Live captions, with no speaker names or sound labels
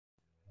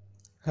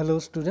Hello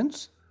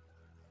students,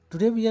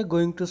 today we are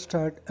going to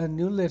start a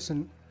new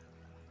lesson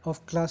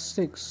of class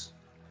 6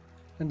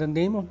 and the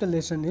name of the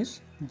lesson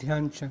is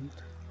Dhyan Chand.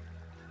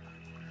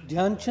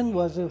 Dhyan Chand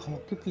was a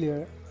hockey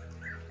player,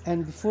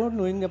 and before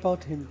knowing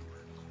about him,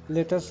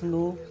 let us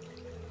know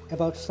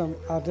about some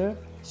other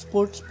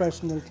sports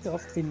personality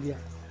of India.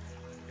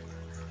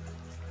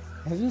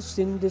 Have you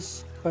seen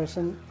this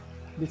person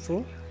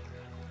before?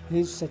 He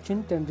is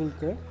Sachin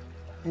Tendulkar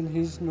and he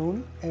is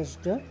known as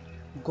the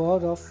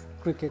god of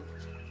cricket.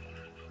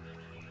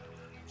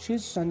 She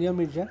is Sania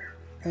Mirza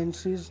and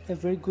she is a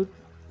very good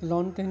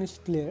lawn tennis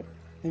player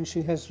and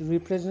she has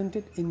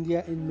represented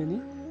India in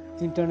many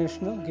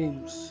international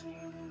games.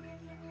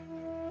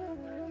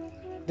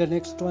 The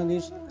next one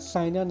is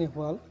Saina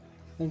Nehwal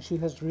and she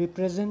has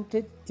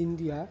represented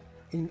India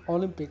in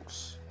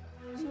Olympics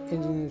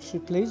and she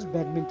plays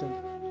badminton.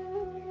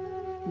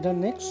 The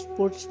next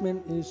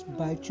sportsman is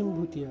Baichung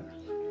Bhutia.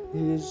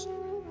 He is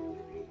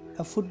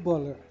a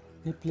footballer.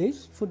 He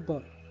plays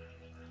football.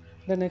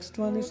 The next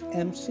one is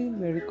MC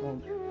Mary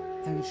Kom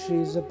and she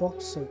is a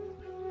boxer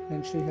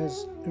and she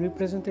has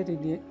represented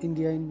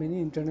India in many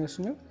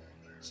international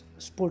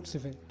sports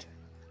events.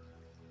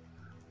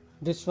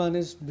 This one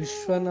is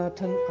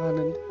Vishwanathan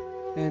Anand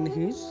and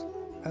he is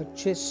a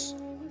chess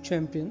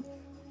champion.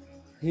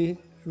 He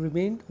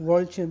remained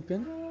world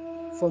champion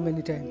for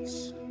many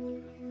times.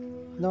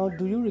 Now,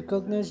 do you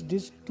recognize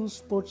these two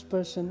sports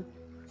person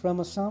from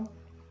Assam?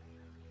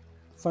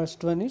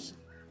 First one is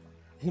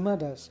Hima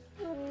Das.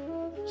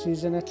 She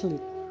is an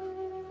athlete.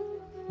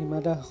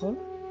 Hima Das হ'ল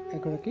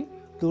এগৰাকী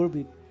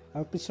দৌৰবিদ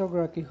আৰু পিছৰ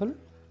গৰাকী হ'ল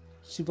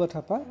শিৱ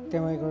থাপা,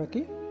 তেওঁ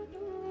এগৰাকী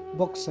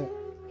boxer.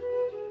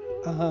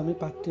 আহা আমি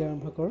পাঠটি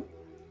আৰম্ভ কৰোঁ।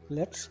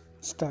 Let's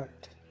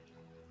start.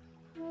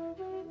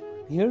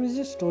 Here is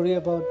a story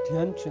about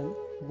Dhyan Chand,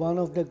 one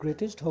of the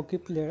greatest hockey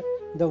player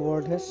the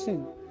world has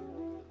seen.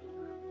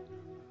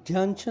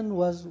 Dhyan Chand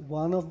was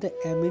one of the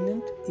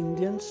eminent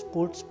Indian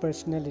sports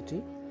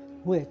personality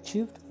who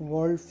achieved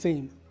world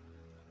fame.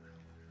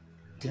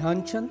 Dhyan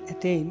Chand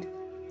attained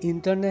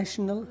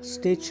international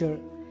stature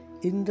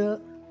in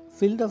the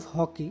field of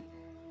hockey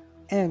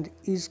and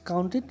is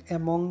counted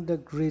among the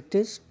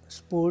greatest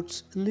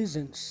sports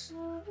legends.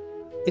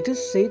 It is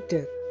said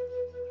that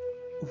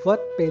what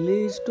Pele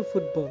is to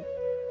football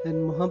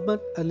and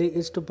Muhammad Ali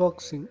is to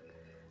boxing,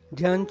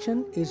 Dhyan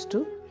Chand is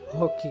to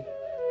hockey.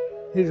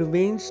 He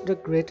remains the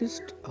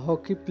greatest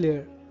hockey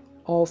player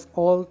of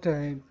all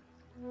time.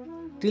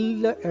 Till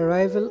the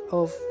arrival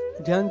of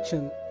Dhyan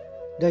Chand,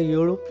 the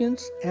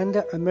Europeans and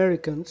the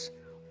Americans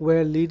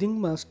were leading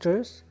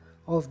masters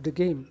of the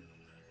game.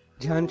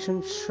 Dhyan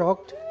Chand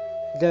shocked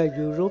the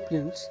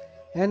Europeans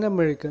and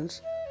Americans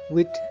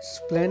with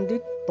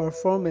splendid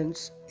performance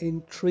in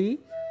 3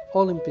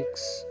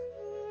 Olympics.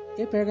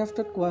 এই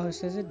পেৰাগ্ৰাফটোত কোৱা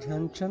হৈছে যে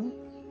ধ্যান চান্দ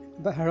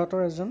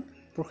ভাৰতৰ এজন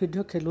প্ৰসিদ্ধ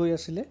খেলুৱৈ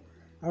আছিলে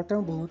আৰু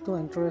তেওঁ বহুতো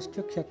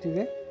আন্তঃৰাষ্ট্ৰীয়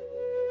খ্যাতিৰে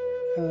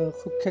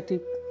সুখ্যাতি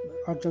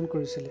অৰ্জন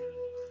কৰিছিলে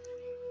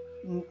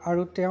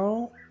আৰু তেওঁ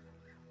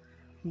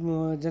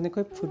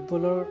যেনেকৈ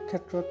ফুটবলৰ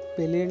ক্ষেত্ৰত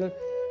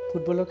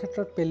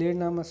পেলেৰ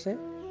নাম আছে,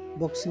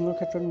 বক্সিঙৰ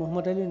ক্ষেত্ৰত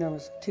মহম্মদ আলীৰ নাম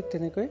আছে, ঠিক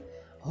তেনেকৈ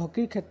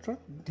হকীৰ ক্ষেত্ৰত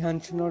ধ্যান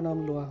চান্দৰ নাম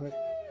লোৱা হয়।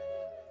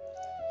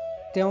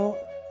 তেওঁ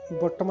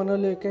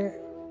বৰ্তমানলৈকে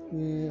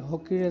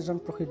হকীৰ এজন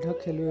প্ৰসিদ্ধ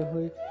খেলুৱৈ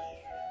হৈ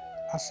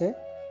আছে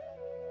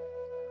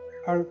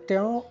আৰু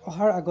তেওঁ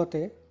অহাৰ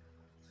আগতে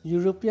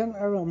ইউৰোপিয়ান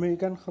আৰু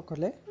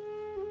আমেৰিকানসকলে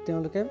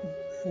তেওঁলোকে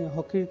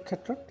হকীৰ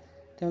ক্ষেত্ৰত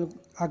তেওঁলোক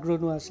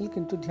আগ্ৰহ আছিল,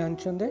 কিন্তু ধ্যান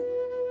চান্দে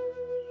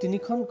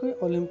 3খনকৈ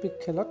অলিম্পিক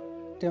খেলত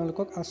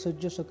তেওঁলোকক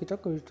আশ্চৰ্যচকিত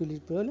কৰি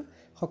তুলিবলৈ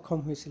সক্ষম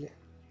হৈছিলে।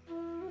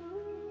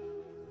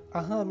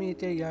 আহা আমি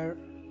এতিয়া ইয়াৰ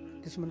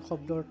কিছুমান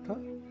শব্দ অৰ্থ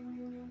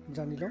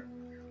জানি লওঁ।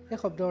 এই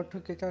শব্দ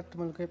অৰ্থকেইটা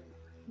তোমালোকে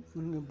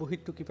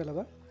বহীত টুকি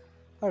পেলাবা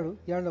আৰু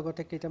ইয়াৰ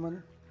লগতে কেইটামান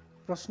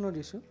প্ৰশ্ন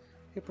দিছোঁ,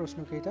 এই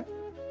প্ৰশ্নকেইটা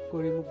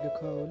কৰি মোক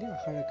দেখুৱাব বুলি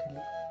আশা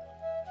ৰাখিলোঁ।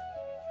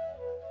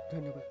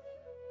 ধন্যবাদ।